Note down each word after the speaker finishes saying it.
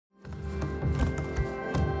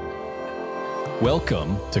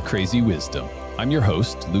Welcome to Crazy Wisdom. I'm your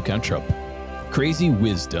host, Luke Entrup. Crazy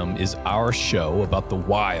Wisdom is our show about the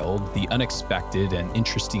wild, the unexpected, and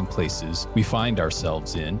interesting places we find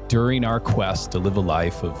ourselves in during our quest to live a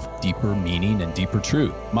life of deeper meaning and deeper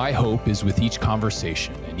truth. My hope is with each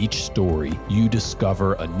conversation and each story, you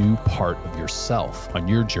discover a new part of yourself on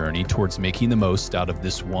your journey towards making the most out of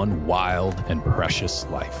this one wild and precious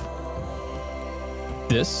life.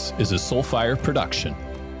 This is a Soulfire production.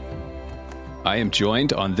 I am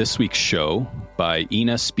joined on this week's show by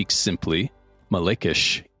Ina Speaks Simply,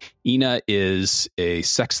 Mlekush. Ina is a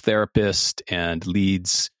sex therapist and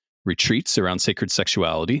leads retreats around sacred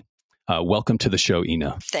sexuality. Welcome to the show,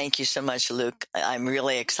 Ina. Thank you so much, Luke. I'm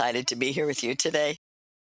really excited to be here with you today.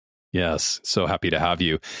 Yes, so happy to have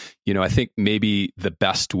you. You know, I think maybe the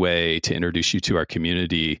best way to introduce you to our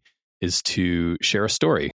community is to share a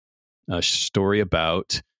story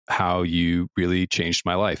about how you really changed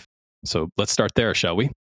my life. So let's start there, shall we?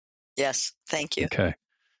 Yes, thank you. Okay,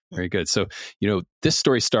 very good. So, this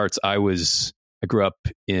story starts, I grew up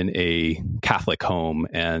in a Catholic home,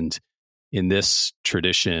 and in this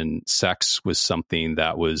tradition, sex was something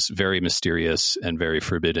that was very mysterious and very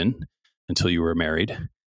forbidden until you were married.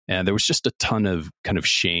 And there was just a ton of kind of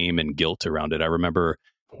shame and guilt around it. I remember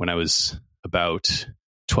when I was about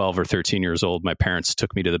 12 or 13 years old, my parents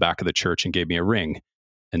took me to the back of the church and gave me a ring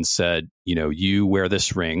and said, you wear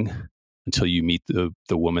this ring until you meet the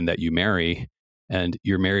woman that you marry, and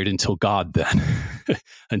you're married until God then,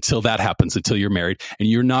 until that happens, until you're married, and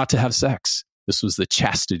you're not to have sex. This was the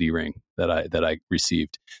chastity ring that I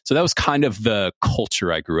received. So that was kind of the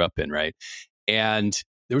culture I grew up in, right? And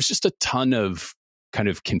there was just a ton of kind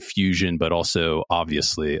of confusion, but also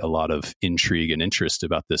obviously a lot of intrigue and interest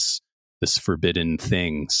about this forbidden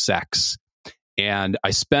thing, sex. And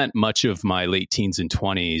I spent much of my late teens and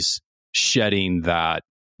 20s shedding that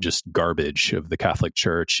just garbage of the Catholic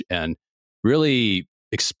Church and really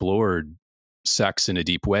explored sex in a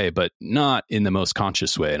deep way, but not in the most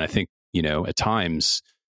conscious way. And I think, at times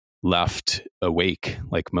left awake,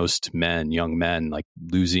 like most men, young men, like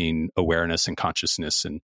losing awareness and consciousness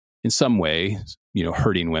and in some way,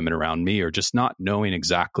 hurting women around me or just not knowing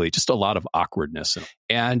exactly, just a lot of awkwardness.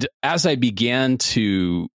 And as I began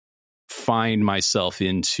to find myself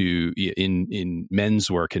in men's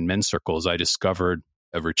work and men's circles, I discovered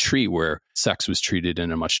a retreat where sex was treated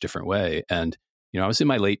in a much different way. And, I was in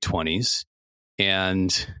my late 20s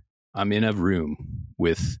and I'm in a room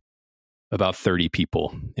with about 30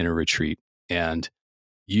 people in a retreat. And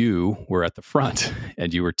you were at the front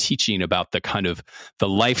and you were teaching about the kind of the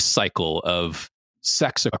life cycle of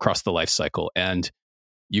sex across the life cycle. And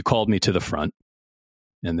you called me to the front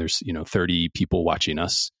and there's, 30 people watching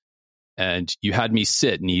us. And you had me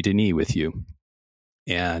sit knee to knee with you.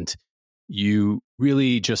 And you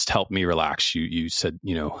really just helped me relax. You said,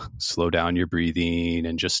 slow down your breathing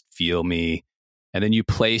and just feel me. And then you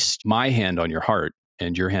placed my hand on your heart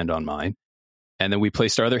and your hand on mine. And then we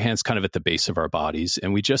placed our other hands kind of at the base of our bodies.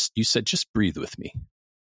 And you said, just breathe with me.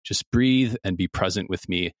 Just breathe and be present with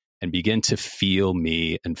me and begin to feel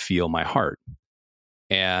me and feel my heart.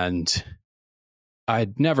 And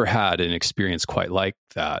I'd never had an experience quite like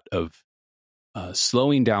that of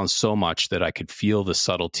slowing down so much that I could feel the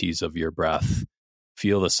subtleties of your breath,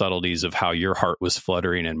 feel the subtleties of how your heart was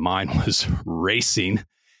fluttering and mine was racing.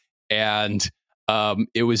 And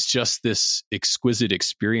it was just this exquisite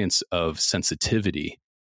experience of sensitivity.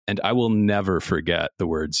 And I will never forget the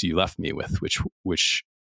words you left me with, which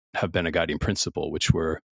have been a guiding principle, which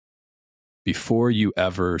were, before you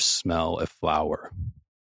ever smell a flower,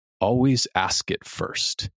 always ask it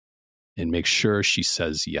first and make sure she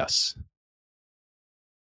says yes.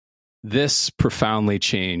 This profoundly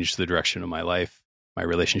changed the direction of my life, my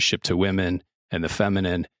relationship to women and the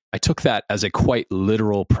feminine. I took that as a quite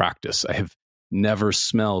literal practice. I have never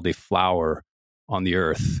smelled a flower on the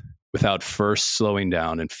earth without first slowing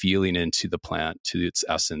down and feeling into the plant, to its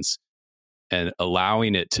essence, and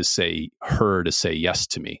allowing it to say yes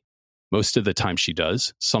to me. Most of the time she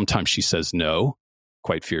does. Sometimes she says no,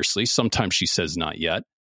 quite fiercely. Sometimes she says not yet.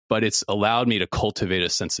 But it's allowed me to cultivate a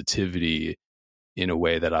sensitivity in a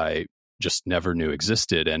way that I just never knew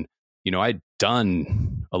existed. And, I'd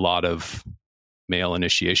done a lot of male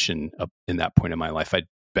initiation up in that point in my life. I'd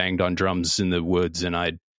banged on drums in the woods and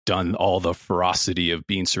I'd done all the ferocity of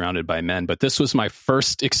being surrounded by men. But this was my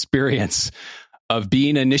first experience of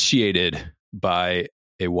being initiated by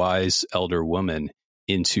a wise elder woman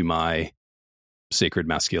into my sacred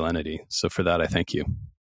masculinity. So for that, I thank you.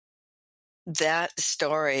 That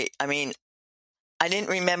story, I didn't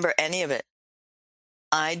remember any of it.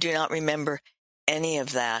 I do not remember any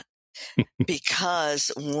of that.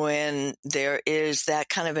 because when there is that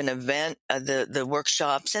kind of an event, the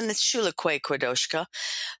workshops and the Shula Kwe Kwadoshka,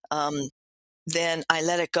 then I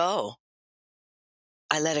let it go.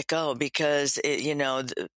 I let it go because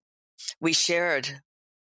we shared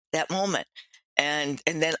that moment. And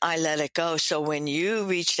then I let it go. So when you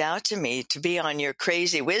reached out to me to be on your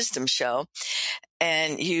Crazy Wisdom show,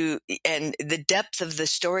 and the depth of the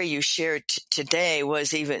story you shared today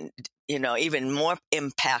was even more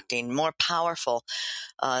impacting, more powerful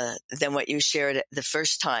than what you shared the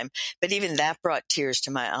first time. But even that brought tears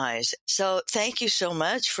to my eyes. So thank you so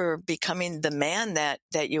much for becoming the man that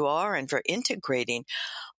you are, and for integrating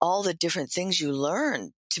all the different things you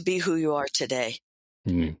learned to be who you are today.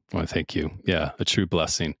 Well, thank you. Yeah, a true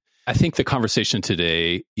blessing. I think the conversation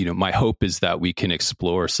today, my hope is that we can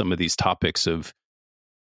explore some of these topics of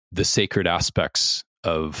the sacred aspects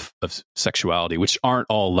of sexuality, which aren't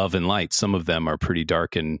all love and light. Some of them are pretty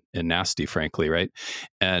dark and nasty, frankly, right?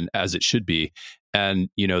 And as it should be. And,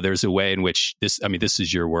 there's a way in which this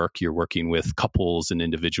is your work. You're working with couples and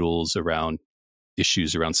individuals around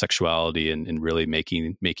issues around sexuality and really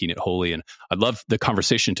making it holy. And I'd love the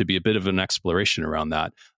conversation to be a bit of an exploration around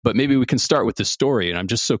that. But maybe we can start with the story. And I'm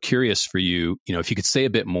just so curious for you, if you could say a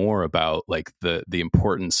bit more about like the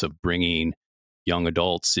importance of bringing young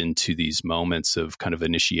adults into these moments of kind of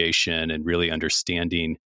initiation and really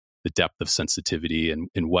understanding the depth of sensitivity and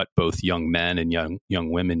what both young men and young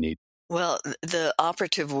women need. Well, the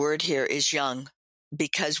operative word here is young.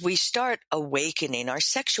 Because we start awakening. Our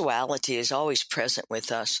sexuality is always present with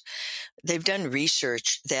us. They've done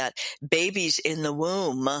research that babies in the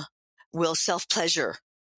womb will self-pleasure.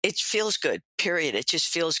 It feels good, period. It just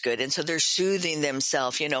feels good. And so they're soothing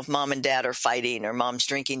themselves, if mom and dad are fighting, or mom's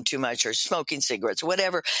drinking too much, or smoking cigarettes,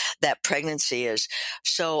 whatever that pregnancy is.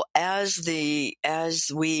 So as we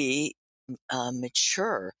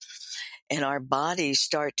mature and our bodies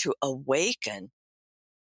start to awaken,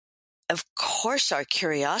 of course, our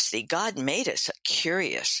curiosity, God made us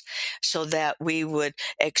curious so that we would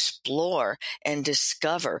explore and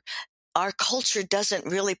discover. Our culture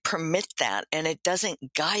doesn't really permit that, and it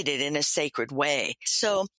doesn't guide it in a sacred way.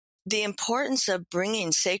 So the importance of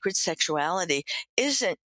bringing sacred sexuality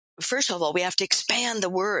isn't, first of all, we have to expand the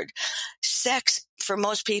word. Sex for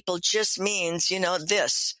most people just means,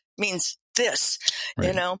 this means this,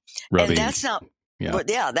 right. Rubbing. And that's not.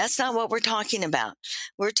 Yeah, that's not what we're talking about.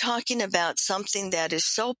 We're talking about something that is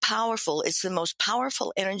so powerful. It's the most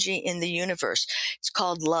powerful energy in the universe. It's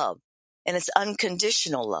called love, and it's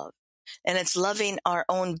unconditional love. And it's loving our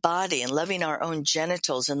own body and loving our own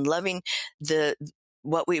genitals and loving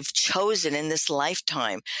what we've chosen in this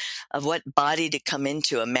lifetime of what body to come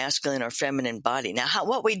into, a masculine or feminine body. Now,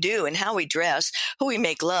 what we do and how we dress, who we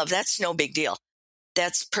make love, that's no big deal.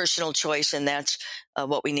 That's personal choice, and that's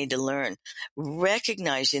what we need to learn.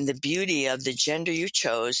 Recognizing the beauty of the gender you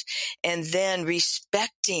chose, and then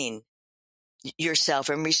respecting yourself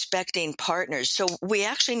and respecting partners. So we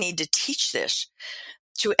actually need to teach this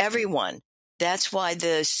to everyone. That's why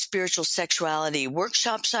the spiritual sexuality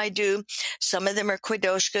workshops I do, some of them are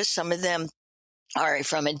Kwadoshka, some of them are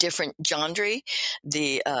from a different genre.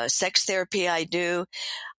 The sex therapy I do,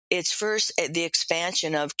 it's first the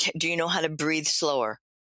expansion of, do you know how to breathe slower?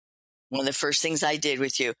 One of the first things I did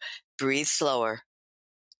with you, breathe slower,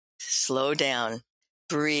 slow down,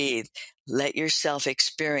 breathe, let yourself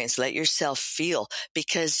experience, let yourself feel,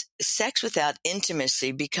 because sex without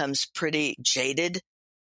intimacy becomes pretty jaded.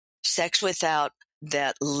 Sex without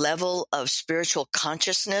that level of spiritual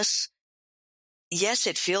consciousness, yes,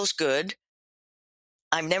 it feels good.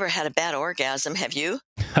 I've never had a bad orgasm. Have you?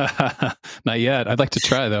 Not yet. I'd like to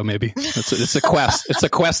try, though, maybe. It's a quest. It's a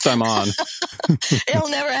quest I'm on. It'll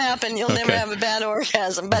never happen. You'll never have a bad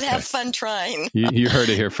orgasm, but have fun trying. You heard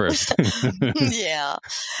it here first. Yeah.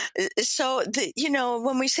 So,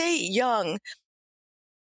 when we say young,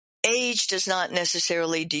 age does not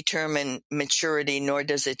necessarily determine maturity, nor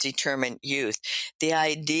does it determine youth. The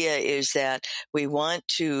idea is that we want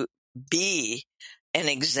to be an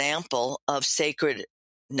example of sacredness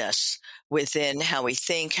within how we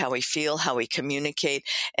think, how we feel, how we communicate,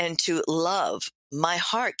 and to love. My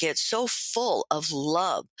heart gets so full of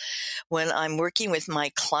love when I'm working with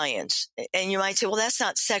my clients. And you might say, well, that's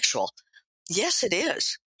not sexual. Yes, it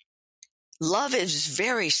is. Love is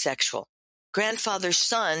very sexual. Grandfather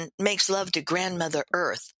son makes love to grandmother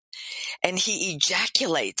earth. and he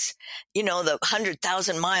ejaculates, the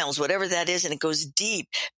 100,000 miles, whatever that is, and it goes deep,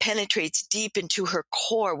 penetrates deep into her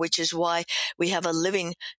core, which is why we have a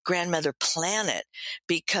living grandmother planet,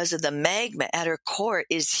 because of the magma at her core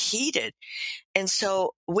is heated. And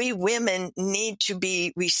so we women need to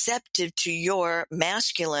be receptive to your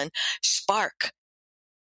masculine spark,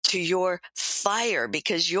 to your fire,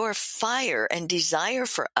 because your fire and desire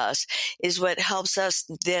for us is what helps us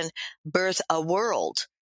then birth a world.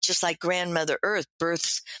 Just like grandmother earth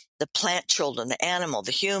births the plant children, the animal,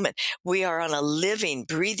 the human. We are on a living,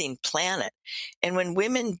 breathing planet. And when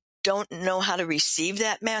women don't know how to receive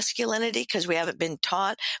that masculinity because we haven't been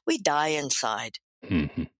taught, we die inside.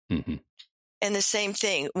 Mm-hmm. Mm-hmm. And the same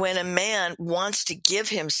thing, when a man wants to give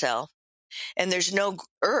himself and there's no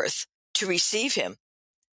earth to receive him,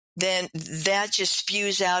 then that just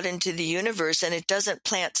spews out into the universe, and it doesn't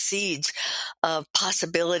plant seeds of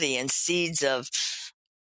possibility and seeds of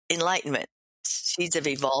enlightenment, seeds of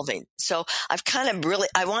evolving. So I've kind of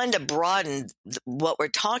I wanted to broaden what we're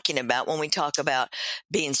talking about when we talk about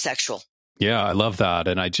being sexual. Yeah, I love that.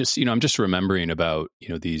 And I just, I'm just remembering about,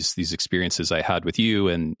 these experiences I had with you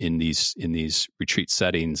and in these retreat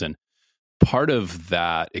settings. And part of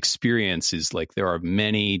that experience is like there are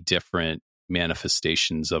many different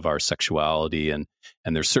manifestations of our sexuality, and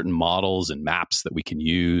there's certain models and maps that we can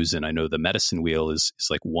use. And I know the medicine wheel is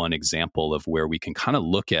like one example of where we can kind of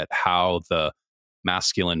look at how the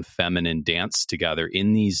masculine, feminine dance together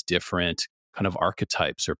in these different kind of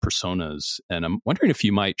archetypes or personas. And I'm wondering if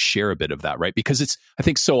you might share a bit of that, right? Because I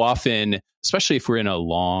think so often, especially if we're in a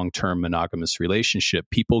long-term monogamous relationship,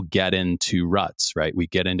 people get into ruts, right? We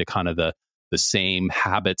get into kind of the same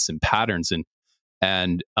habits and patterns.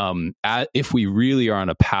 And if we really are on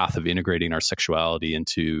a path of integrating our sexuality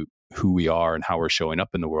into who we are and how we're showing up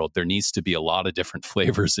in the world, there needs to be a lot of different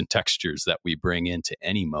flavors and textures that we bring into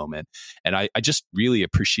any moment. And I just really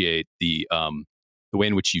appreciate the way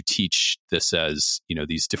in which you teach this as,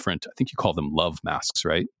 these different, I think you call them love masks,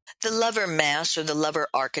 right? The lover mask or the lover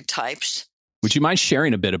archetypes. Would you mind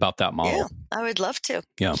sharing a bit about that model? Yeah, I would love to.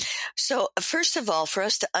 Yeah. So first of all, for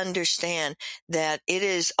us to understand that it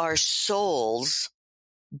is our soul's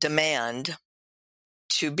demand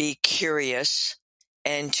to be curious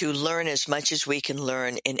and to learn as much as we can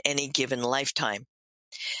learn in any given lifetime.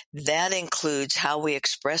 That includes how we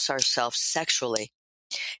express ourselves sexually.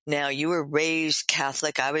 Now, you were raised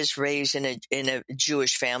Catholic. I was raised in a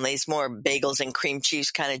Jewish family. It's more bagels and cream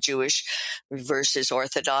cheese kind of Jewish versus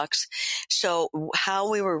Orthodox. So how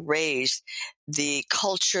we were raised, the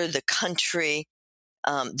culture, the country,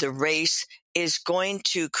 the race is going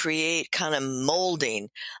to create kind of molding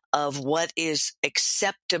of what is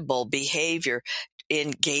acceptable behavior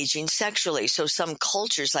engaging sexually. So some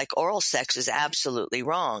cultures, like oral sex, is absolutely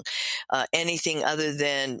wrong. Anything other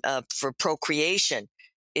than for procreation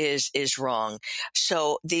is wrong.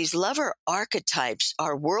 So these lover archetypes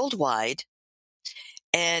are worldwide,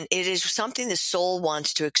 and it is something the soul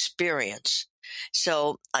wants to experience.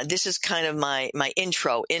 So this is kind of my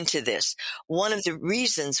intro into this. One of the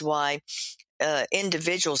reasons why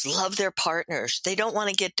individuals love their partners, they don't want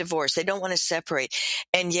to get divorced, they don't want to separate,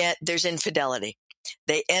 and yet there's infidelity.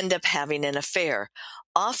 They end up having an affair.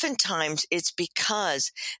 Oftentimes it's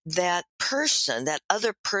because that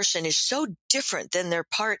other person is so different than their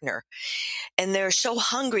partner, and they're so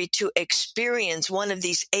hungry to experience one of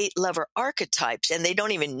these 8 lover archetypes, and they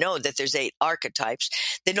don't even know that there's 8 archetypes.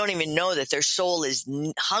 They don't even know that their soul is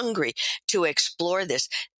hungry to explore this,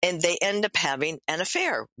 and they end up having an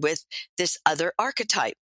affair with this other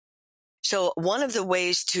archetype. So one of the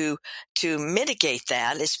ways to mitigate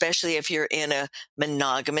that, especially if you're in a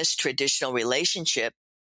monogamous traditional relationship,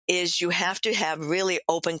 is you have to have really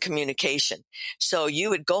open communication. So you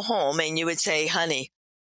would go home and you would say, honey,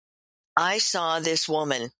 I saw this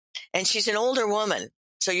woman, and she's an older woman.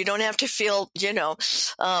 So you don't have to feel,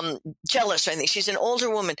 jealous or anything. She's an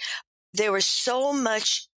older woman. There was so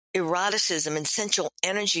much eroticism and sensual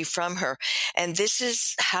energy from her, and this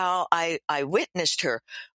is how I witnessed her.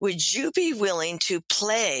 Would you be willing to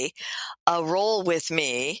play a role with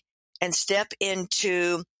me and step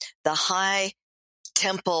into the high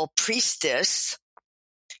temple priestess?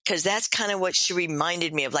 Because that's kind of what she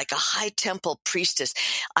reminded me of, like a high temple priestess.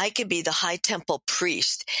 I could be the high temple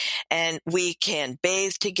priest, and we can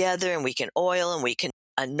bathe together, and we can oil, and we can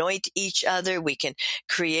anoint each other. We can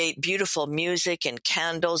create beautiful music and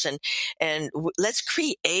candles, and let's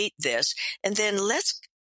create this, and then let's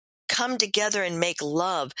come together and make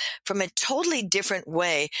love from a totally different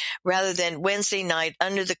way, rather than Wednesday night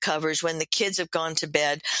under the covers when the kids have gone to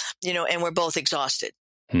bed, and we're both exhausted.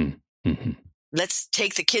 Mm-hmm. Let's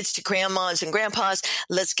take the kids to grandmas and grandpas.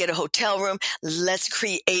 Let's get a hotel room. Let's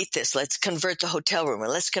create this. Let's convert the hotel room, or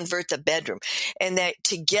let's convert the bedroom. And that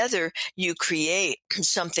together you create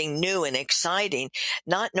something new and exciting,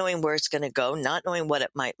 not knowing where it's going to go, not knowing what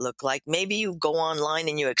it might look like. Maybe you go online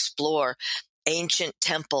and you explore ancient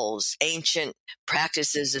temples, ancient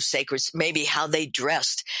practices of sacred, maybe how they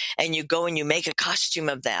dressed, and you go and you make a costume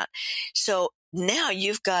of that. So now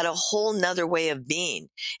you've got a whole nother way of being.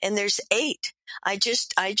 And there's 8. I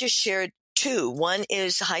just shared 2. One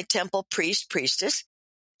is high temple priest, priestess.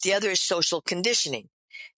 The other is social conditioning.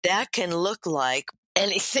 That can look like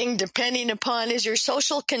anything depending upon, is your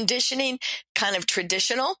social conditioning kind of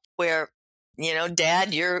traditional, where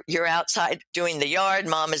Dad, you're outside doing the yard,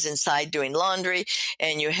 Mom is inside doing laundry,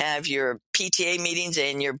 and you have your PTA meetings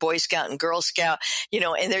and your Boy Scout and Girl Scout,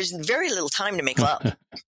 and there's very little time to make love.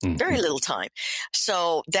 Very little time.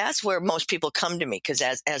 So that's where most people come to me, because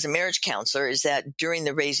as a marriage counselor, is that during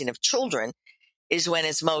the raising of children is when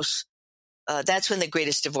it's most, that's when the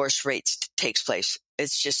greatest divorce rates takes place.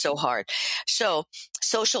 It's just so hard. So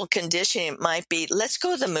social conditioning might be, let's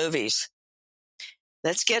go to the movies.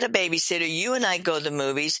 Let's get a babysitter. You and I go to the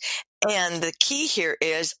movies. And the key here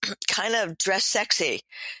is kind of dress sexy.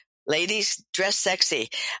 Ladies, dress sexy.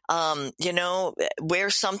 Wear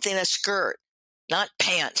something, a skirt, not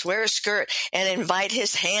pants, wear a skirt, and invite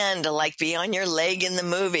his hand to be on your leg in the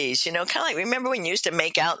movies. Kind of like, remember when you used to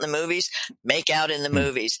make out in the movies? Make out in the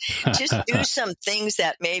movies. Just do some things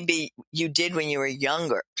that maybe you did when you were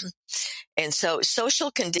younger. And so social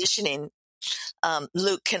conditioning,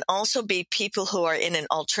 Luke, can also be people who are in an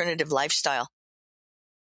alternative lifestyle.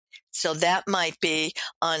 So that might be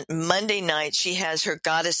on Monday night, she has her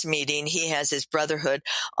goddess meeting. He has his brotherhood.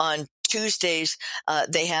 On Tuesdays,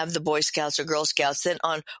 they have the Boy Scouts or Girl Scouts. Then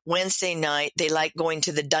on Wednesday night, they like going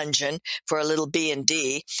to the dungeon for a little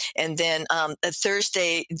B&D. And then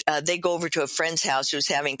Thursday, they go over to a friend's house who's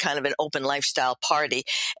having kind of an open lifestyle party.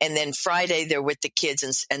 And then Friday, they're with the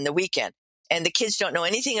kids and the weekend. And the kids don't know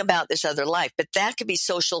anything about this other life, but that could be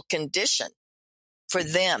social condition for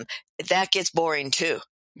them. That gets boring too.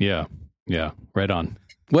 Yeah, right on.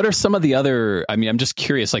 What are some of the other, I'm just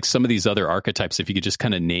curious, some of these other archetypes, if you could just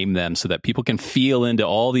kind of name them so that people can feel into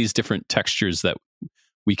all these different textures that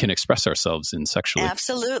we can express ourselves in sexually.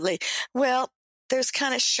 Absolutely. Well, there's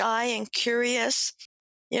kind of shy and curious,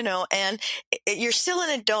 and you're still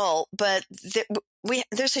an adult, but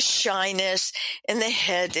there's a shyness in the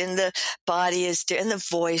head, and the body and the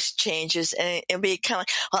voice changes, and it'll be kind of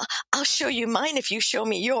well, I'll show you mine if you show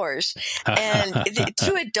me yours. And the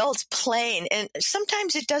 2 adults playing, and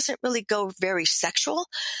sometimes it doesn't really go very sexual.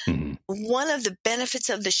 Mm-hmm. One of the benefits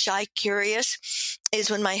of the shy curious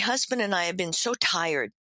is when my husband and I have been so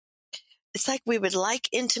tired. It's like we would like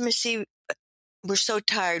intimacy. We're so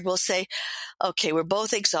tired. We'll say, okay, we're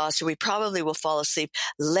both exhausted. We probably will fall asleep.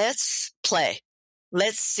 Let's play.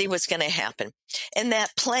 Let's see what's going to happen. And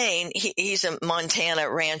that playing, he's a Montana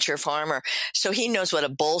rancher farmer, so he knows what a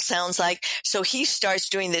bull sounds like. So he starts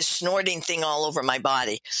doing this snorting thing all over my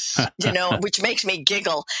body, which makes me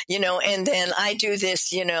giggle, and then I do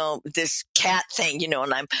this, this cat thing,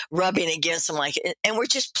 and I'm rubbing against him and we're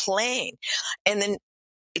just playing. And then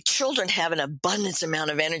children have an abundance amount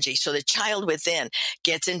of energy. So the child within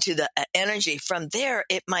gets into the energy. From there,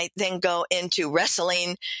 it might then go into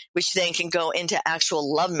wrestling, which then can go into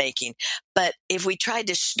actual lovemaking. But if we tried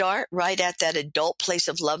to start right at that adult place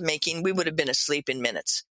of lovemaking, we would have been asleep in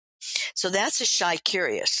minutes. So that's a shy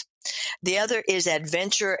curious. The other is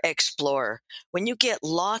adventure explorer. When you get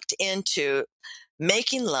locked into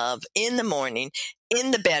making love in the morning,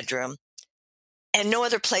 in the bedroom, and no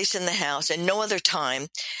other place in the house and no other time,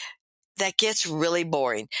 that gets really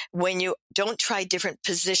boring. When you don't try different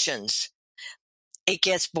positions, it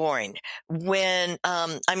gets boring. When,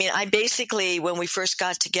 I basically, when we first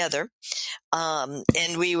got together, and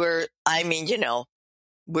we were,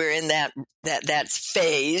 we're in that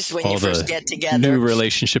phase when all you first get together. New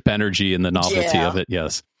relationship energy and the novelty of it.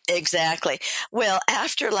 Yes, exactly. Well,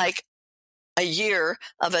 after a year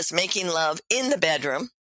of us making love in the bedroom,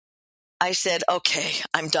 I said, okay,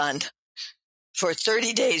 I'm done. For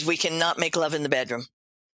 30 days, we cannot make love in the bedroom.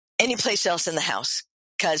 Any place else in the house,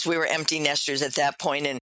 because we were empty nesters at that point,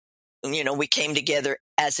 and we came together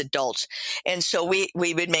as adults. And so we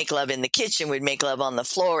would make love in the kitchen, we'd make love on the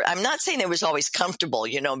floor. I'm not saying it was always comfortable,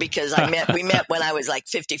 because we met when I was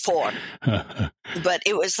 54. But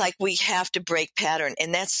it was we have to break pattern,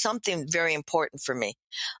 and that's something very important for me.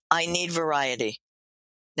 I need variety.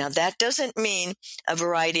 Now, that doesn't mean a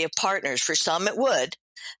variety of partners. For some, it would.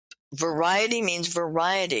 Variety means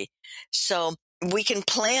variety. So we can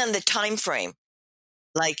plan the time frame.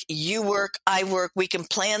 Like you work, I work, we can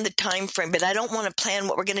plan the time frame, but I don't want to plan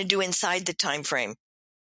what we're going to do inside the time frame.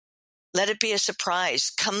 Let it be a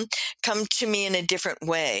surprise. Come to me in a different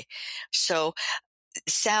way. So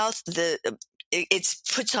south, it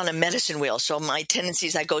puts on a medicine wheel. So my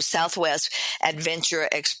tendencies, I go southwest, adventure,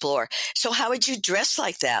 explore. So how would you dress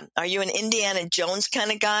like that? Are you an Indiana Jones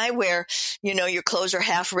kind of guy where, your clothes are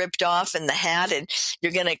half ripped off and the hat, and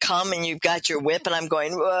you're going to come and you've got your whip, and I'm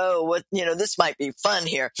going, whoa, what, this might be fun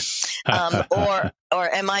here.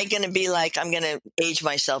 Or am I going to be like, I'm going to age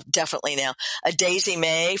myself definitely now, a Daisy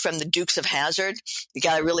May from the Dukes of Hazzard? You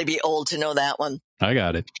got to really be old to know that one. I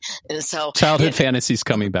got it. And so childhood fantasies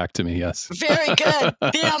coming back to me. Yes. Very good.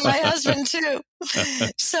 Yeah, my husband too.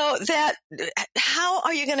 So how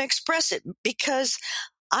are you going to express it? Because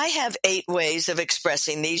I have 8 ways of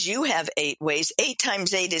expressing these. You have 8 ways. 8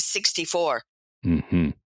 times 8 is 64.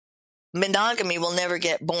 Mm-hmm. Monogamy will never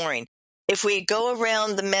get boring. If we go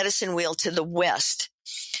around the medicine wheel to the west,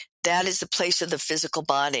 that is the place of the physical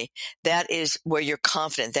body. That is where you're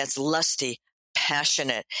confident. That's lusty,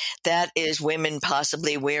 passionate. That is women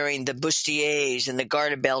possibly wearing the bustiers and the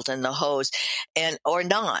garter belt and the hose, or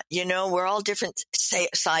not. We're all different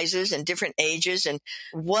sizes and different ages. And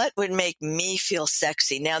what would make me feel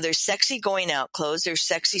sexy? Now, there's sexy going out clothes. There's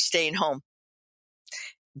sexy staying home.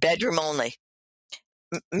 Bedroom only.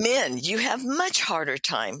 Men, you have much harder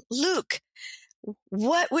time. Luke,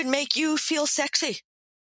 what would make you feel sexy?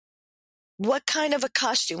 What kind of a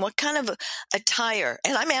costume? What kind of attire?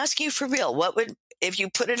 And I'm asking you for real. What would, if you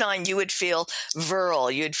put it on, you would feel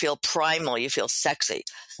virile, you'd feel primal, you feel sexy?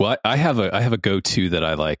 Well, I have a go-to that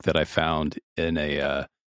I like that I found in a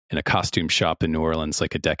costume shop in New Orleans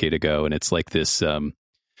like a decade ago, and it's like this. I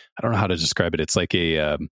don't know how to describe it. It's like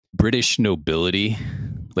a British nobility,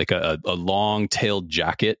 like a long-tailed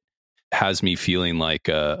jacket. Has me feeling like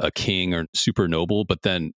a king or super noble, but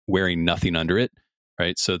then wearing nothing under it.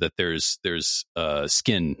 Right. So that there's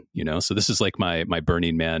skin, so this is like my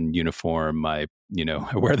Burning Man uniform. I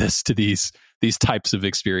wear this to these types of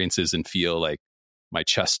experiences and feel like my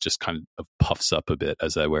chest just kind of puffs up a bit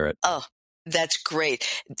as I wear it. Oh, that's great.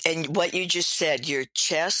 And what you just said, your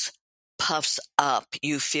chest puffs up.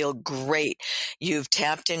 You feel great. You've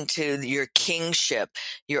tapped into your kingship,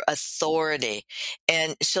 your authority.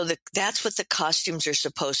 And so that's what the costumes are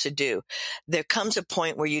supposed to do. There comes a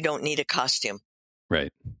point where you don't need a costume.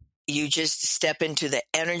 Right. You just step into the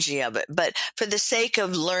energy of it. But for the sake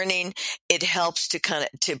of learning, it helps to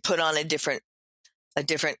to put on a different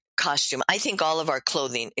costume. I think all of our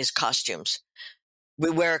clothing is costumes. We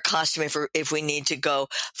wear a costume if we need to go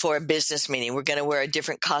for a business meeting. We're going to wear a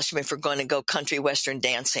different costume if we're going to go country western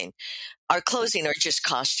dancing. Our clothing are just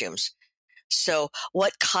costumes. So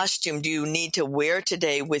what costume do you need to wear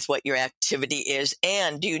today with what your activity is?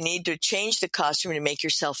 And do you need to change the costume to make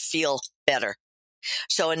yourself feel better?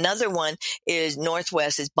 So another one is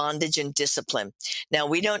Northwest is bondage and discipline. Now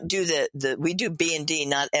we don't do we do B&D,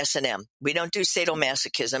 not S&M. We don't do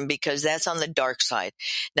sadomasochism because that's on the dark side.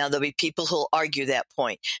 Now there'll be people who'll argue that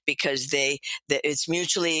point because it's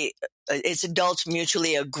adults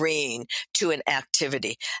mutually agreeing to an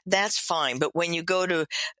activity. That's fine. But when you go to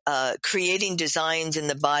creating designs in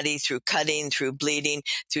the body through cutting, through bleeding,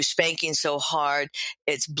 through spanking so hard,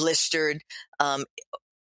 it's blistered.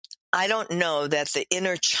 I don't know that the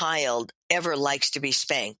inner child ever likes to be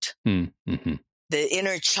spanked. Mm-hmm. The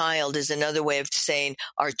inner child is another way of saying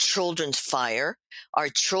our children's fire. Our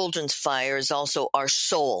children's fire is also our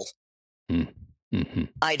soul. Mm-hmm.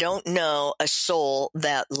 I don't know a soul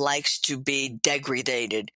that likes to be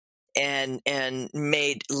degraded and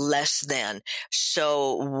made less than.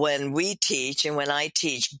 So when we teach and when I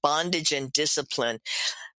teach bondage and discipline,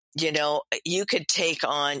 you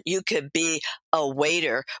could be a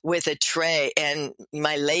waiter with a tray and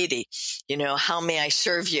my lady, how may I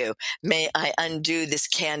serve you? May I undo this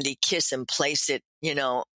candy kiss and place it,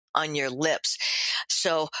 on your lips?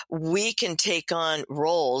 So we can take on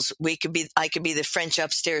roles. I could be the French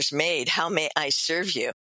upstairs maid. How may I serve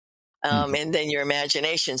you? And then your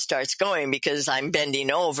imagination starts going because I'm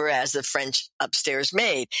bending over as the French upstairs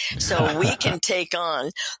maid. So we can take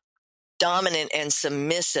on dominant and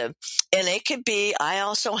submissive. And it could be, I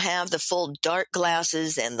also have the full dark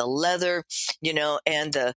glasses and the leather,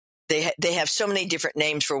 and they have so many different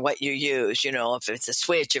names for what you use, if it's a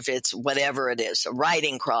switch, if it's whatever it is, a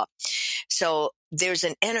riding crop. So there's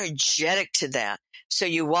an energetic to that. So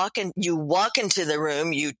you walk into the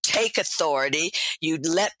room, you take authority, you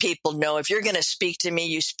let people know if you're going to speak to me,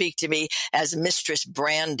 you speak to me as Mistress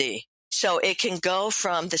Brandy. So it can go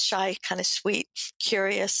from the shy, kind of sweet,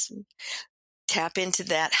 curious, tap into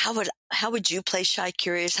that. How would you play shy,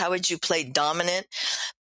 curious? How would you play dominant?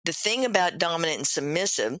 The thing about dominant and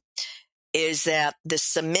submissive is that the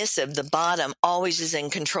submissive, the bottom, always is in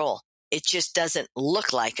control. It just doesn't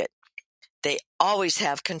look like it. They always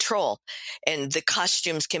have control. And the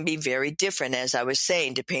costumes can be very different, as I was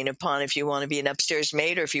saying, depending upon if you want to be an upstairs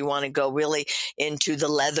maid or if you want to go really into the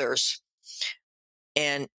leathers.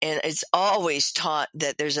 And it's always taught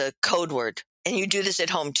that there's a code word. And you do this at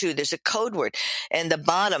home too. There's a code word. And the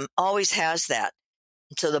bottom always has that.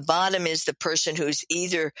 So the bottom is the person who's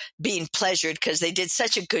either being pleasured because they did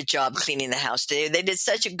such a good job cleaning the house today. They did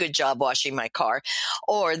such a good job washing my car.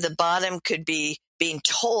 Or the bottom could be being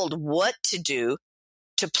told what to do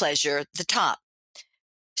to pleasure the top.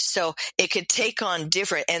 So it could take on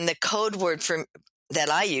different, and the code word that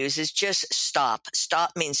I use is just stop.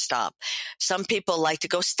 Stop means stop. Some people like to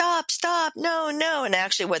go, stop, no. And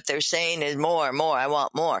actually what they're saying is more, I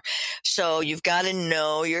want more. So you've got to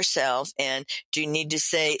know yourself. And do you need to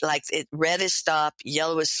say, like, red is stop,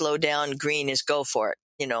 yellow is slow down, green is go for it,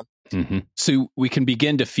 Mm-hmm. So we can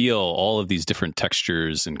begin to feel all of these different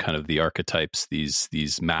textures and kind of the archetypes,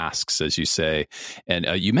 these masks, as you say. And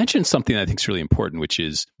you mentioned something I think is really important, which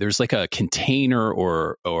is there's like a container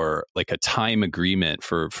or like a time agreement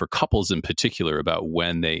for couples in particular about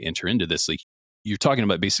when they enter into this. Like, you're talking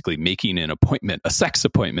about basically making an appointment, a sex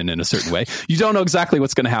appointment in a certain way. You don't know exactly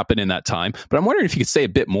what's going to happen in that time, but I'm wondering if you could say a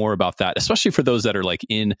bit more about that, especially for those that are like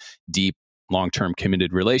in deep long-term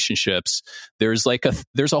committed relationships. There's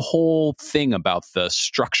a whole thing about the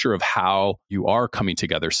structure of how you are coming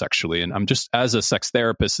together sexually. And I'm just, as a sex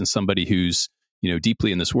therapist and somebody who's,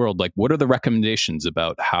 deeply in this world, like, what are the recommendations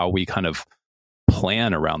about how we kind of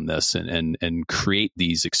plan around this and create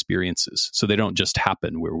these experiences so they don't just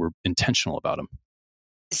happen, where we're intentional about them?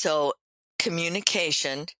 So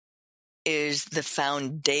communication is the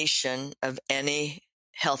foundation of any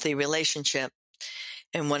healthy relationship.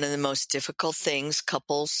 And one of the most difficult things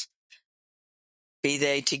couples, be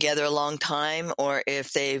they together a long time or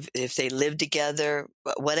if they live together,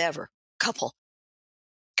 whatever, couple,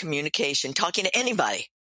 communication, talking to anybody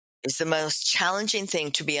is the most challenging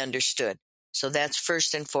thing to be understood. So that's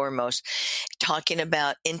first and foremost. Talking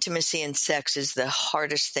about intimacy and sex is the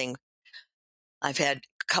hardest thing. I've had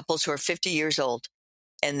couples who are 50 years old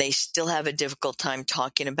and they still have a difficult time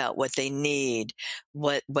talking about what they need,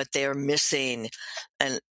 what they're missing.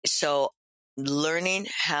 And so learning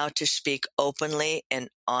how to speak openly and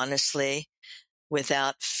honestly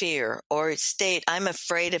without fear or state, I'm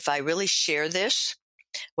afraid if I really share this,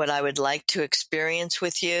 what I would like to experience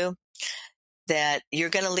with you, that you're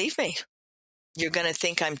going to leave me. You're going to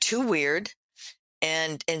think I'm too weird.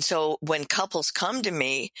 And so when couples come to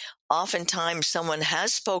me, oftentimes someone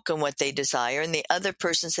has spoken what they desire and the other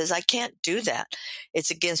person says, I can't do that.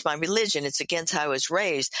 It's against my religion. It's against how I was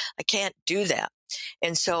raised. I can't do that.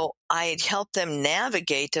 And so I help them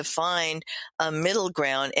navigate to find a middle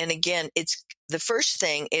ground. And again, the first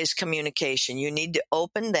thing is communication. You need to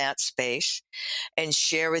open that space and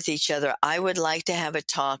share with each other. I would like to have a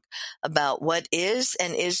talk about what is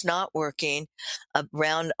and is not working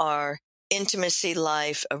around our intimacy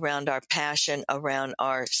life, around our passion, around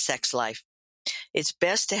our sex life. It's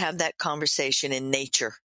best to have that conversation in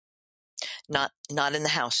nature, not in the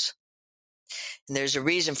house. And there's a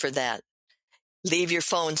reason for that. Leave your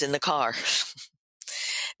phones in the car.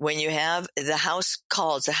 When you have the house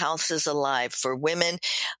calls, the house is alive. For women,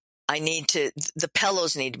 the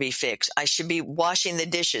pillows need to be fixed. I should be washing the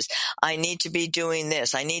dishes. I need to be doing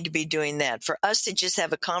this. I need to be doing that. For us to just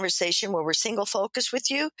have a conversation where we're single focused with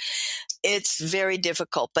you, it's very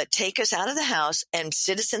difficult. But take us out of the house and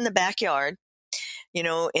sit us in the backyard,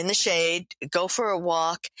 in the shade, go for a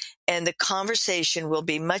walk, and the conversation will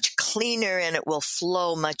be much cleaner and it will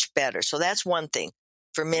flow much better. So that's one thing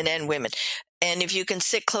for men and women. And if you can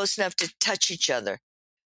sit close enough to touch each other,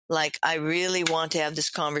 like, I really want to have this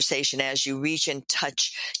conversation as you reach and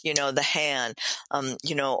touch, the hand,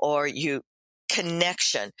 or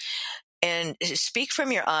connection. And speak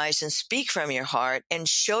from your eyes and speak from your heart and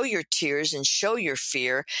show your tears and show your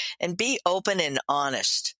fear and be open and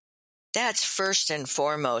honest. That's first and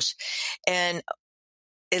foremost. And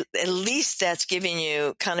at least that's giving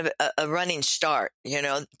you kind of a running start,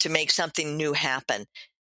 to make something new happen.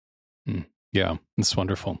 Yeah, that's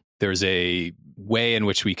wonderful. There's a way in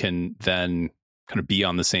which we can then kind of be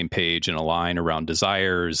on the same page and align around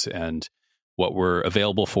desires and what we're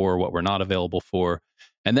available for, what we're not available for.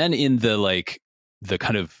 And then in the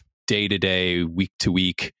kind of day-to-day,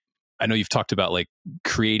 week-to-week, I know you've talked about like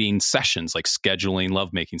creating sessions, like scheduling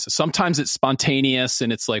lovemaking. So sometimes it's spontaneous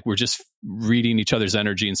and it's like we're just reading each other's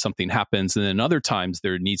energy and something happens. And then other times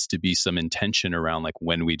there needs to be some intention around like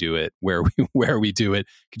when we do it, where we do it.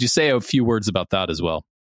 Could you say a few words about that as well?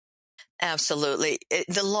 Absolutely.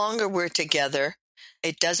 The longer we're together,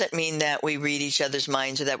 it doesn't mean that we read each other's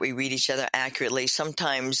minds or that we read each other accurately.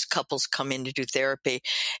 Sometimes couples come in to do therapy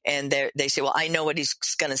and they say, well, I know what he's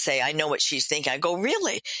going to say. I know what she's thinking. I go,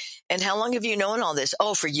 really? And how long have you known all this?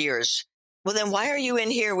 Oh, for years. Well, then why are you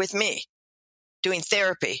in here with me doing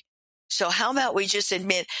therapy? So how about we just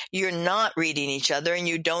admit you're not reading each other and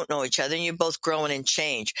you don't know each other and you're both growing and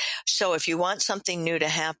change. So if you want something new to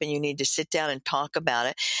happen, you need to sit down and talk about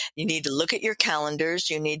it. You need to look at your calendars.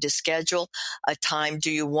 You need to schedule a time.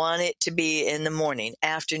 Do you want it to be in the morning,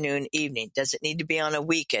 afternoon, evening? Does it need to be on a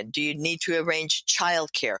weekend? Do you need to arrange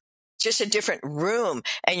childcare? Just a different room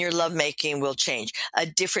and your lovemaking will change. A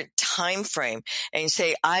different time frame. And you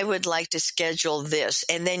say, I would like to schedule this.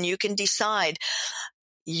 And then you can decide.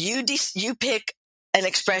 You pick an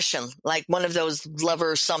expression like one of those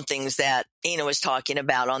lover somethings that Ina was talking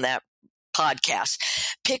about on that podcast.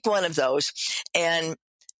 Pick one of those and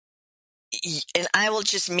I will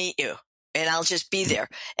just meet you and I'll just be there.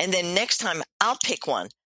 And then next time I'll pick one.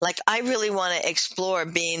 Like I really want to explore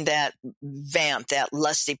being that vamp, that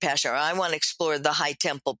lusty passion. Or I want to explore the high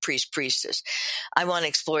temple priestess. I want to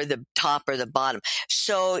explore the top or the bottom.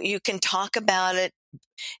 So you can talk about it.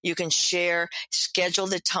 You can share, schedule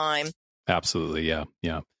the time. Absolutely. Yeah.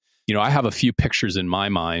 Yeah. You know, I have a few pictures in my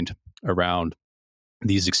mind around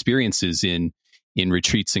these experiences in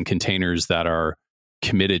retreats and containers that are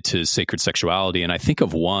committed to sacred sexuality. And I think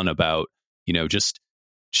of one about, you know, just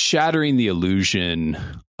shattering the illusion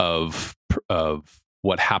of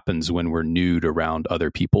what happens when we're nude around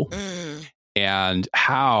other people and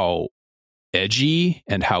how edgy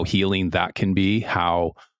and how healing that can be,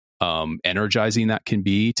 how energizing that can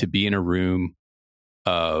be to be in a room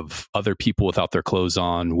of other people without their clothes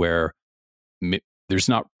on where there's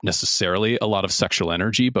not necessarily a lot of sexual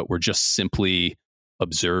energy, but we're just simply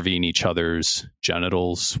observing each other's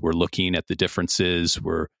genitals. We're looking at the differences.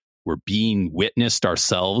 We're being witnessed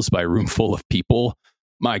ourselves by a room full of people.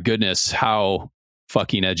 My goodness, how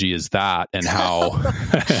fucking edgy is that? And how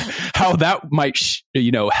how that might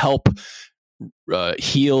help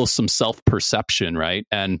heal some self-perception, right?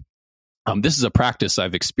 And this is a practice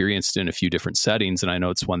I've experienced in a few different settings, and I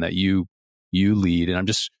know it's one that you lead. And I'm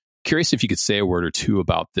just curious if you could say a word or two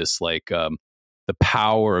about this, like the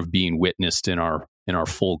power of being witnessed in our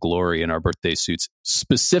full glory in our birthday suits,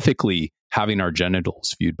 specifically having our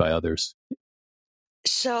genitals viewed by others.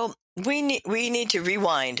 So we need to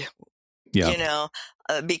rewind,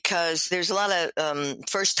 because there's a lot of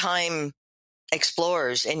first time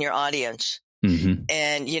explorers in your audience, and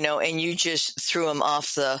and you just threw them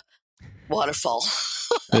off the waterfall.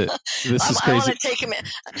 This is crazy. I want to take him in.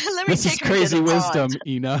 Let me this take is him crazy into the wisdom, pond.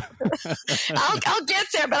 Ina. I'll get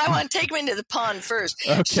there, but I want to take him into the pond first.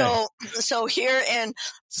 Okay. So here and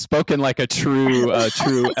spoken like a true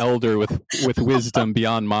elder with wisdom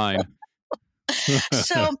beyond mine.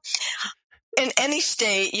 So in any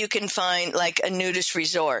state, you can find like a nudist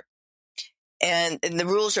resort, and the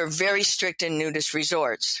rules are very strict in nudist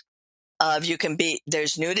resorts.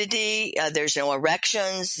 There's nudity, there's no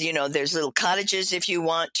erections, there's little cottages if you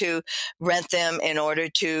want to rent them in order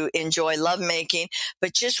to enjoy lovemaking,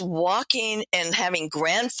 but just walking and having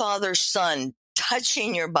grandfather son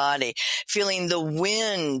touching your body, feeling the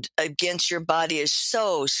wind against your body is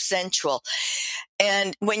so sensual.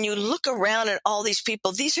 And when you look around at all these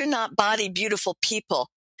people, these are not body beautiful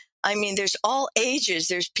people. I mean, there's all ages.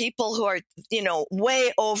 There's people who are,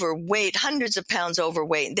 way overweight, hundreds of pounds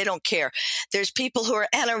overweight, and they don't care. There's people who are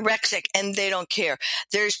anorexic and they don't care.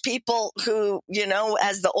 There's people who,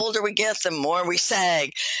 as the older we get, the more we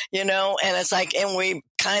sag, and it's like, and we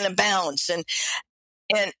kind of bounce. And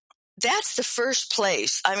that's the first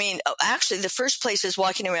place. I mean, actually, the first place is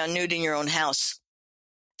walking around nude in your own house.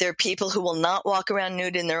 There are people who will not walk around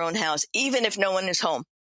nude in their own house, even if no one is home.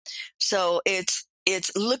 So it's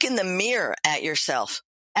look in the mirror at yourself.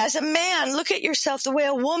 As a man, look at yourself the way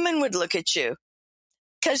a woman would look at you.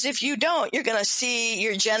 Because if you don't, you're going to see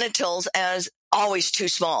your genitals as always too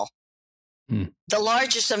small. The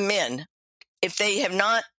largest of men, if they have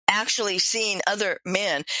not actually seen other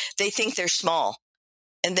men, they think they're small.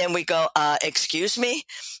 And then we go, excuse me?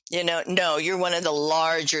 No, you're one of the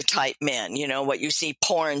larger type men, what you see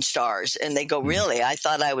porn stars. And they go, really? I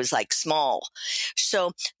thought I was like small.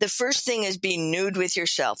 So the first thing is be nude with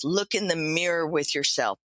yourself. Look in the mirror with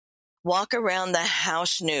yourself. walk around the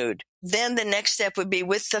house nude. Then the next step would be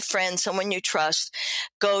with a friend, someone you trust,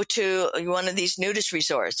 go to one of these nudist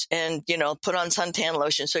resorts and, put on suntan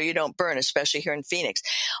lotion so you don't burn, especially here in Phoenix.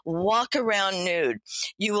 Walk around nude.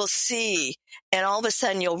 You will see, and all of a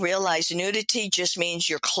sudden you'll realize nudity just means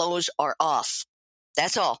your clothes are off.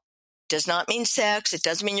 That's all. Does not mean sex. It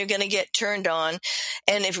doesn't mean you're going to get turned on.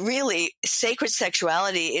 And if really sacred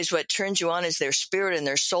sexuality is what turns you on is their spirit and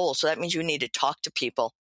their soul. So that means you need to talk to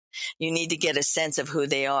people. You need to get a sense of who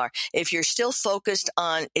they are. If you're still focused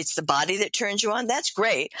on it's the body that turns you on, that's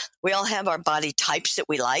great. We all have our body types that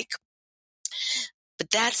we like. But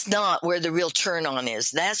that's not where the real turn on is.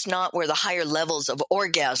 That's not where the higher levels of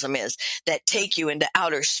orgasm is that take you into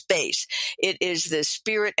outer space. It is the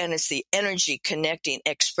spirit and it's the energy connecting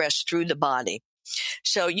expressed through the body.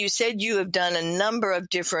 So you said you have done a number of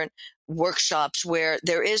different workshops where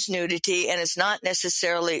there is nudity and it's not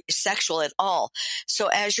necessarily sexual at all. So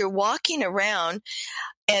as you're walking around,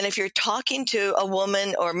 and if you're talking to a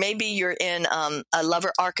woman, or maybe you're in a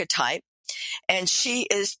lover archetype and she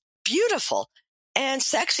is beautiful and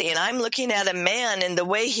sexy, and I'm looking at a man and the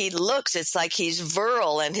way he looks, it's like he's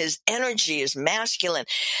virile and his energy is masculine,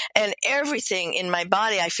 and everything in my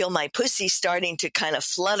body, I feel my pussy starting to kind of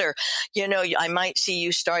flutter. I might see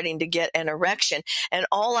you starting to get an erection, and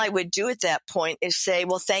all I would do at that point is say,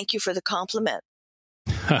 well, thank you for the compliment.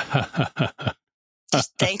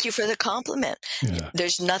 Just thank you for the compliment. Yeah.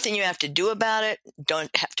 There's nothing you have to do about it. Don't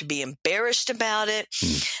have to be embarrassed about it.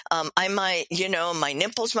 I might, my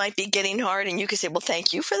nipples might be getting hard, and you can say, well,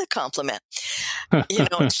 thank you for the compliment.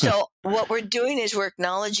 So what we're doing is we're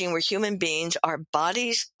acknowledging we're human beings. Our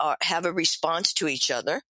bodies have a response to each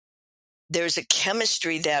other. There's a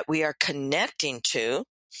chemistry that we are connecting to,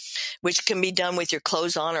 which can be done with your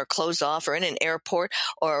clothes on or clothes off, or in an airport,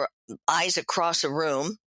 or eyes across a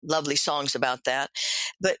room. Lovely songs about that.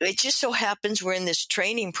 But it just so happens we're in this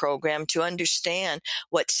training program to understand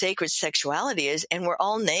what sacred sexuality is, and we're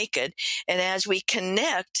all naked. And as we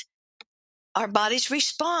connect, our bodies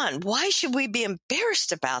respond. Why should we be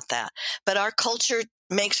embarrassed about that? But our culture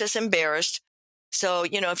makes us embarrassed. So,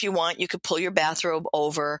 if you want, you could pull your bathrobe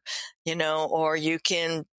over, or you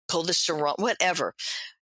can pull the sarong, whatever.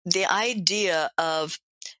 The idea of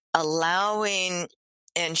allowing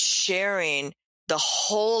and sharing the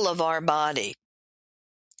whole of our body,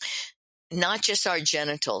 not just our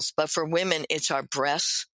genitals, but for women, it's our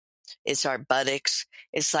breasts, it's our buttocks.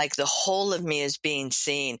 It's like the whole of me is being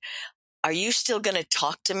seen. Are you still going to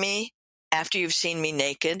talk to me after you've seen me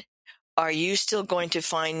naked? Are you still going to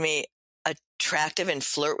find me attractive and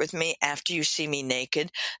flirt with me after you see me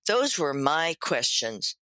naked? Those were my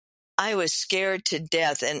questions. I was scared to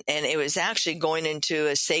death, and it was actually going into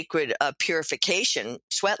a sacred purification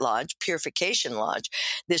lodge.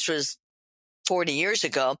 This was 40 years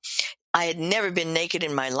ago. I had never been naked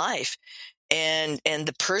in my life. And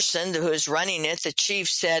the person who was running it, the chief,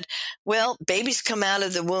 said, well, babies come out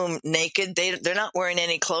of the womb naked. They're not wearing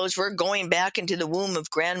any clothes. We're going back into the womb of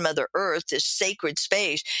grandmother Earth, this sacred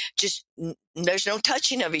space. Just there's no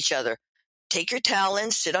touching of each other. Take your towel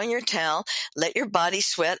in, sit on your towel, let your body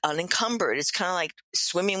sweat unencumbered. It's kind of like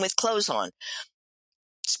swimming with clothes on.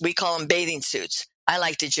 We call them bathing suits. I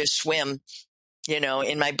like to just swim,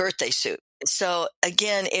 in my birthday suit. So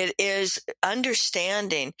again, it is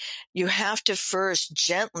understanding you have to first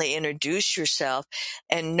gently introduce yourself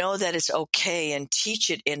and know that it's okay, and teach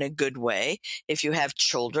it in a good way. If you have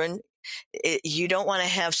children, you don't want to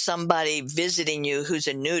have somebody visiting you who's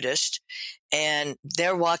a nudist and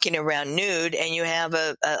they're walking around nude, and you have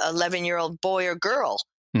a 11-year-old boy or girl.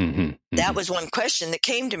 Mm-hmm. That was one question that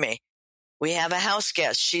came to me. We have a house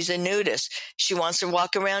guest. She's a nudist. She wants to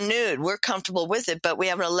walk around nude. We're comfortable with it, but we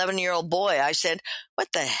have an 11-year-old boy. I said, what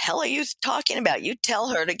the hell are you talking about? You tell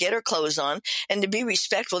her to get her clothes on and to be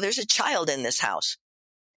respectful. There's a child in this house,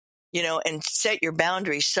 and set your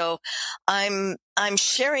boundaries. So I'm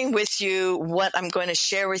sharing with you what I'm going to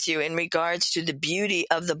share with you in regards to the beauty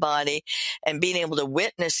of the body and being able to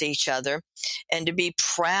witness each other and to be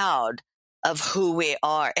proud of who we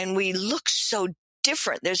are. And we look so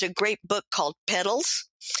different. There's a great book called Petals,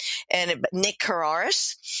 and Nick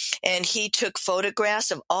Carraris, and he took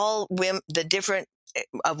photographs of all the different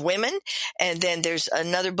of women. And then there's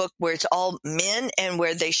another book where it's all men, and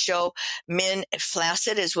where they show men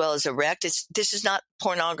flaccid as well as erect. This is not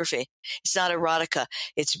pornography. It's not erotica.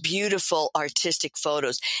 It's beautiful artistic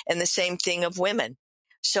photos. And the same thing of women.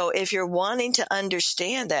 So if you're wanting to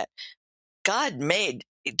understand that God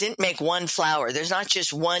didn't make one flower. There's not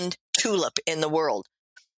just one tulip in the world.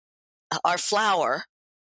 Our flower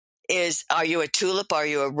are you a tulip? Are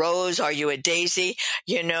you a rose? Are you a daisy?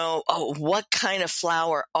 What kind of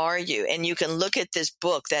flower are you? And you can look at this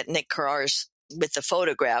book that Nick Carrar's with the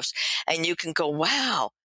photographs, and you can go, wow,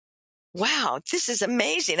 this is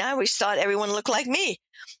amazing. I always thought everyone looked like me.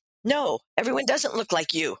 No, everyone doesn't look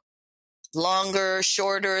like you. Longer,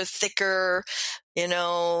 shorter, thicker,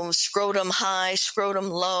 scrotum high, scrotum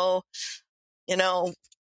low,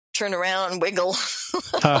 turn around, wiggle.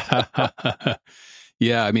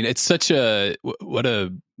 Yeah, I mean, it's such what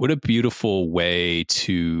a beautiful way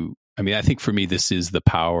to. I mean, I think for me, this is the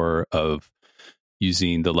power of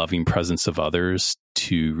using the loving presence of others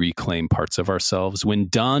to reclaim parts of ourselves when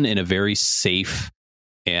done in a very safe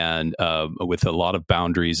and with a lot of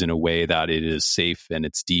boundaries in a way that it is safe and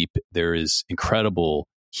it's deep. There is incredible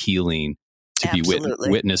healing to Absolutely.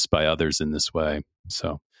 be witnessed by others in this way.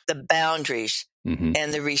 So the boundaries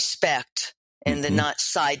and the respect and the not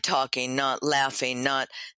side talking, not laughing, not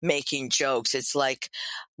making jokes. It's like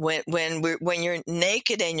when you're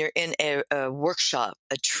naked and you're in a workshop,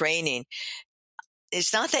 a training,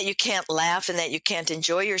 it's not that you can't laugh and that you can't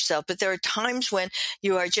enjoy yourself, but there are times when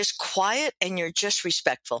you are just quiet and you're just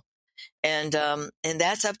respectful. And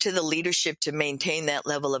that's up to the leadership to maintain that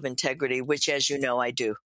level of integrity, which, as you know, I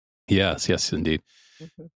do. Yes, indeed.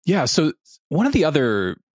 Yeah. So one of the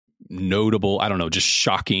other notable, I don't know, just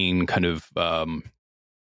shocking kind of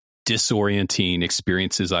disorienting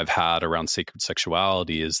experiences I've had around sacred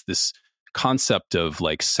sexuality is this concept of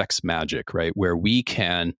like sex magic, right? Where we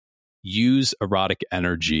can use erotic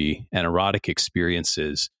energy and erotic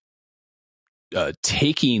experiences,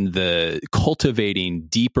 cultivating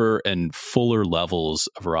deeper and fuller levels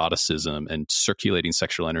of eroticism and circulating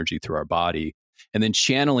sexual energy through our body, and then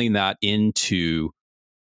channeling that into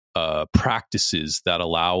practices that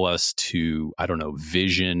allow us to, I don't know,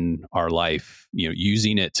 vision our life,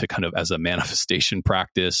 using it to kind of as a manifestation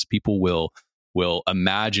practice. People will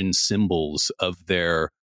imagine symbols of their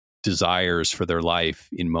desires for their life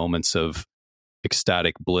in moments of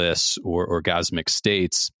ecstatic bliss or orgasmic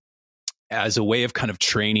states as a way of kind of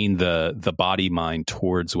training the body mind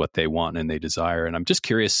towards what they want and they desire. And I'm just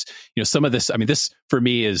curious, some of this, I mean, this for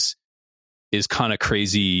me is kind of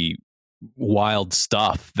crazy, wild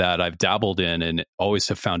stuff that I've dabbled in and always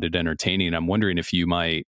have found it entertaining. I'm wondering if you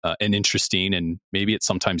might, and interesting, and maybe it's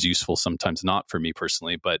sometimes useful, sometimes not for me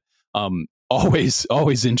personally, but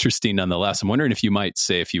always interesting nonetheless. I'm wondering if you might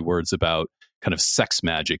say a few words about kind of sex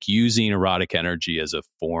magic, using erotic energy as a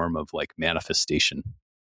form of like manifestation.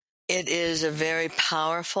 It is a very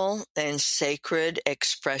powerful and sacred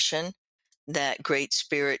expression that Great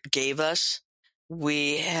Spirit gave us.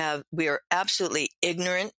 We are absolutely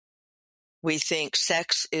ignorant. We think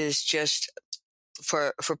sex is just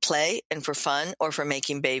for play and for fun or for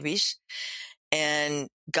making babies. And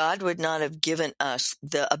God would not have given us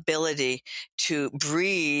the ability to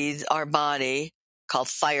breathe our body, called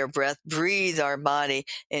fire breath, breathe our body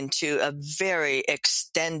into a very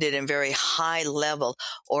extended and very high level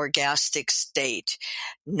orgastic state.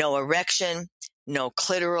 No erection, no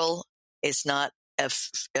clitoral. It's not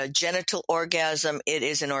a genital orgasm. It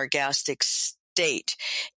is an orgastic state.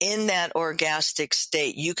 In that orgastic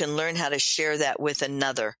state, you can learn how to share that with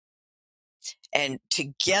another. And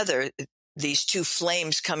together, these two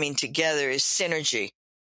flames coming together is synergy.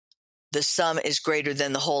 The sum is greater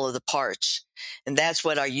than the whole of the parts. And that's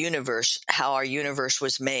what how our universe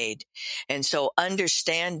was made. And so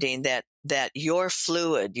understanding that your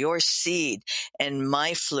fluid, your seed, and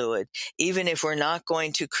my fluid, even if we're not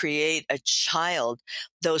going to create a child,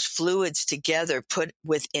 those fluids together put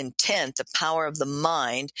with intent, the power of the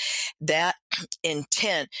mind, that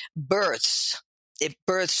intent births. It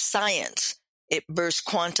births science. It births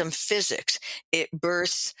quantum physics. It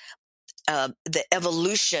births the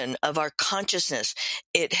evolution of our consciousness.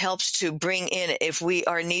 It helps to bring in, if we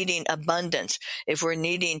are needing abundance, if we're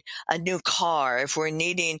needing a new car, if we're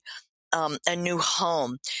needing a new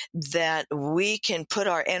home, that we can put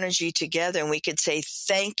our energy together and we could say,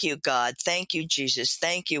 thank you, God. Thank you, Jesus.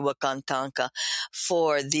 Thank you, Wakantanka,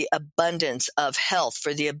 for the abundance of health,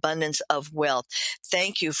 for the abundance of wealth.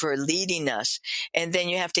 Thank you for leading us. And then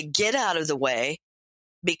you have to get out of the way,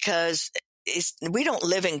 because we don't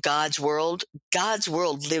live in God's world. God's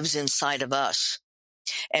world lives inside of us.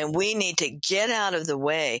 And we need to get out of the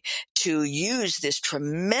way to use this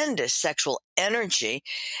tremendous sexual energy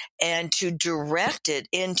and to direct it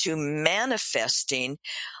into manifesting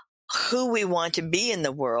who we want to be in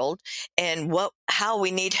the world and how we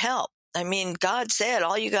need help. I mean, God said,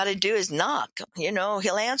 all you got to do is knock,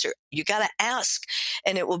 he'll answer. You got to ask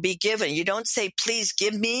and it will be given. You don't say, please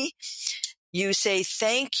give me. You say,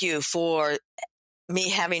 thank you for me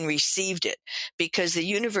having received it, because the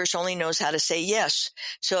universe only knows how to say yes.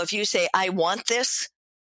 So if you say, I want this,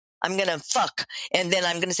 I'm going to fuck. And then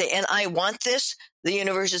I'm going to say, and I want this, the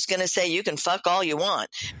universe is going to say, you can fuck all you want,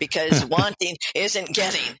 because wanting isn't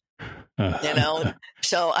getting.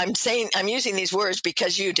 So I'm using these words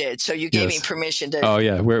because you did. So you gave me permission to. Oh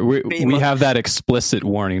yeah, we have that explicit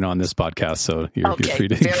warning on this podcast, so you're free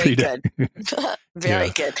to. Very good,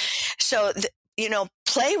 very good. So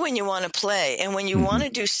play when you want to play, and when you want to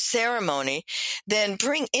do ceremony, then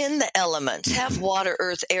bring in the elements. Have water,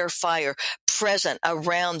 earth, air, fire present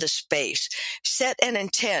around the space. Set an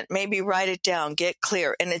intent. Maybe write it down. Get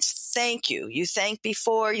clear, and it's thank you. You thank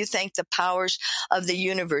before. You thank the powers of the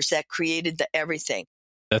universe that created the everything.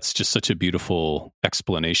 That's just such a beautiful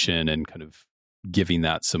explanation and kind of giving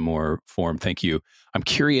that some more form. Thank you. I'm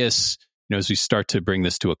curious, as we start to bring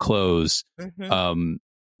this to a close,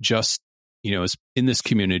 just, as in this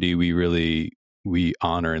community, we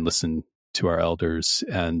honor and listen to our elders.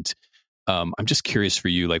 And I'm just curious for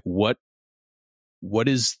you, like what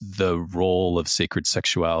is the role of sacred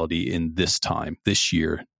sexuality in this time, this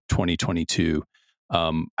year, 2022?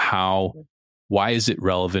 Why is it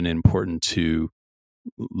relevant and important to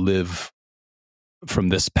live from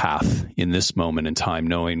this path in this moment in time,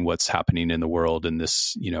 knowing what's happening in the world and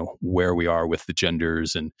this, where we are with the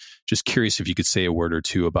genders? And just curious if you could say a word or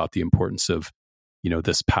two about the importance of,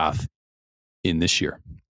 this path in this year.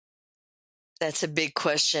 That's a big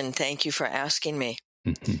question. Thank you for asking me.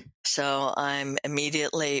 So I'm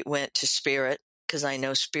immediately went to spirit, because I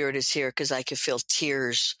know spirit is here, because I could feel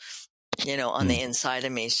tears on the inside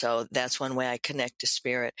of me. So that's one way I connect to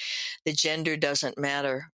spirit. The gender doesn't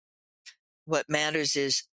matter. What matters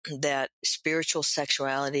is that spiritual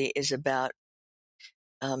sexuality is about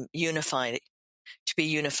unifying, to be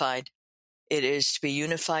unified. It is to be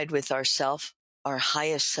unified with ourself, our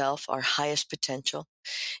highest self, our highest potential.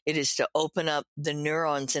 It is to open up the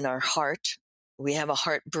neurons in our heart. We have a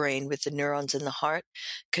heart brain with the neurons in the heart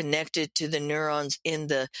connected to the neurons in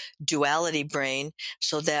the duality brain,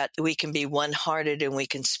 so that we can be one-hearted and we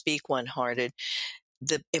can speak one-hearted.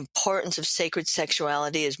 The importance of sacred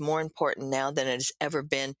sexuality is more important now than it has ever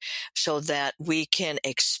been, so that we can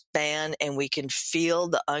expand and we can feel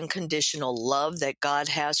the unconditional love that God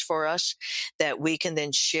has for us, that we can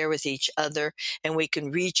then share with each other, and we can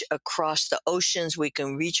reach across the oceans, we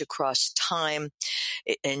can reach across time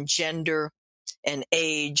and gender and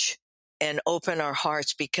age, and open our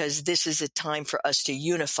hearts, because this is a time for us to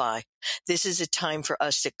unify. This is a time for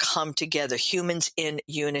us to come together, humans in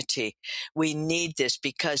unity. We need this,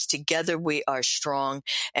 because together we are strong,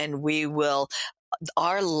 and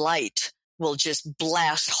our light will just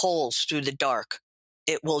blast holes through the dark.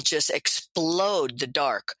 It will just explode the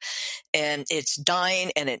dark, and it's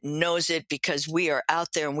dying, and it knows it, because we are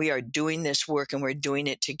out there and we are doing this work, and we're doing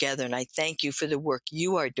it together. And I thank you for the work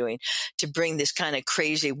you are doing to bring this kind of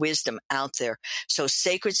crazy wisdom out there. So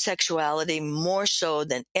sacred sexuality, more so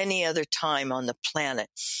than any other time on the planet,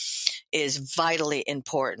 is vitally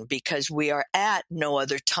important, because we are at no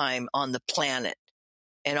other time on the planet.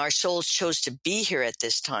 And our souls chose to be here at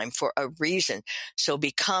this time for a reason. So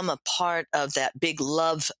become a part of that big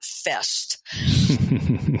love fest.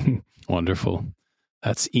 Wonderful.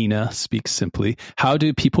 That's Ina Speaks Simply. How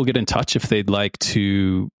do people get in touch if they'd like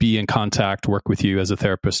to be in contact, work with you as a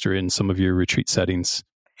therapist, or in some of your retreat settings?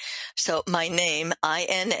 So my name,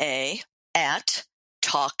 INA, at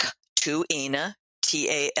talktoina,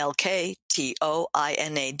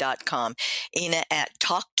 TALKTOINA.com. Ina at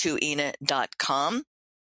talktoina.com.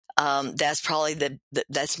 That's probably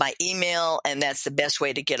that's my email, and that's the best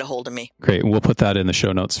way to get a hold of me. Great. We'll put that in the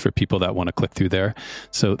show notes for people that want to click through there.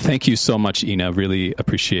 So thank you so much, Ina. Really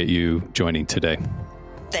appreciate you joining today.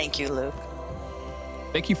 Thank you, Luke.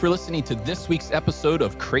 Thank you for listening to this week's episode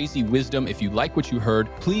of Crazy Wisdom. If you like what you heard,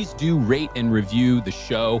 please do rate and review the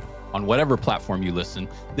show on whatever platform you listen.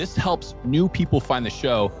 This helps new people find the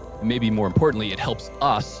show, and maybe more importantly, it helps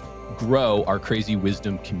us grow our Crazy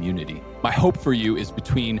Wisdom community. My hope for you is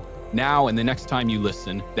between now and the next time you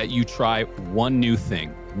listen, that you try one new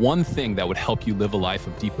thing, one thing that would help you live a life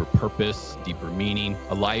of deeper purpose, deeper meaning,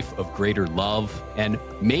 a life of greater love. And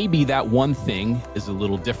maybe that one thing is a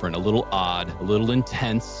little different, a little odd, a little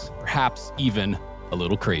intense, perhaps even a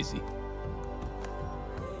little crazy.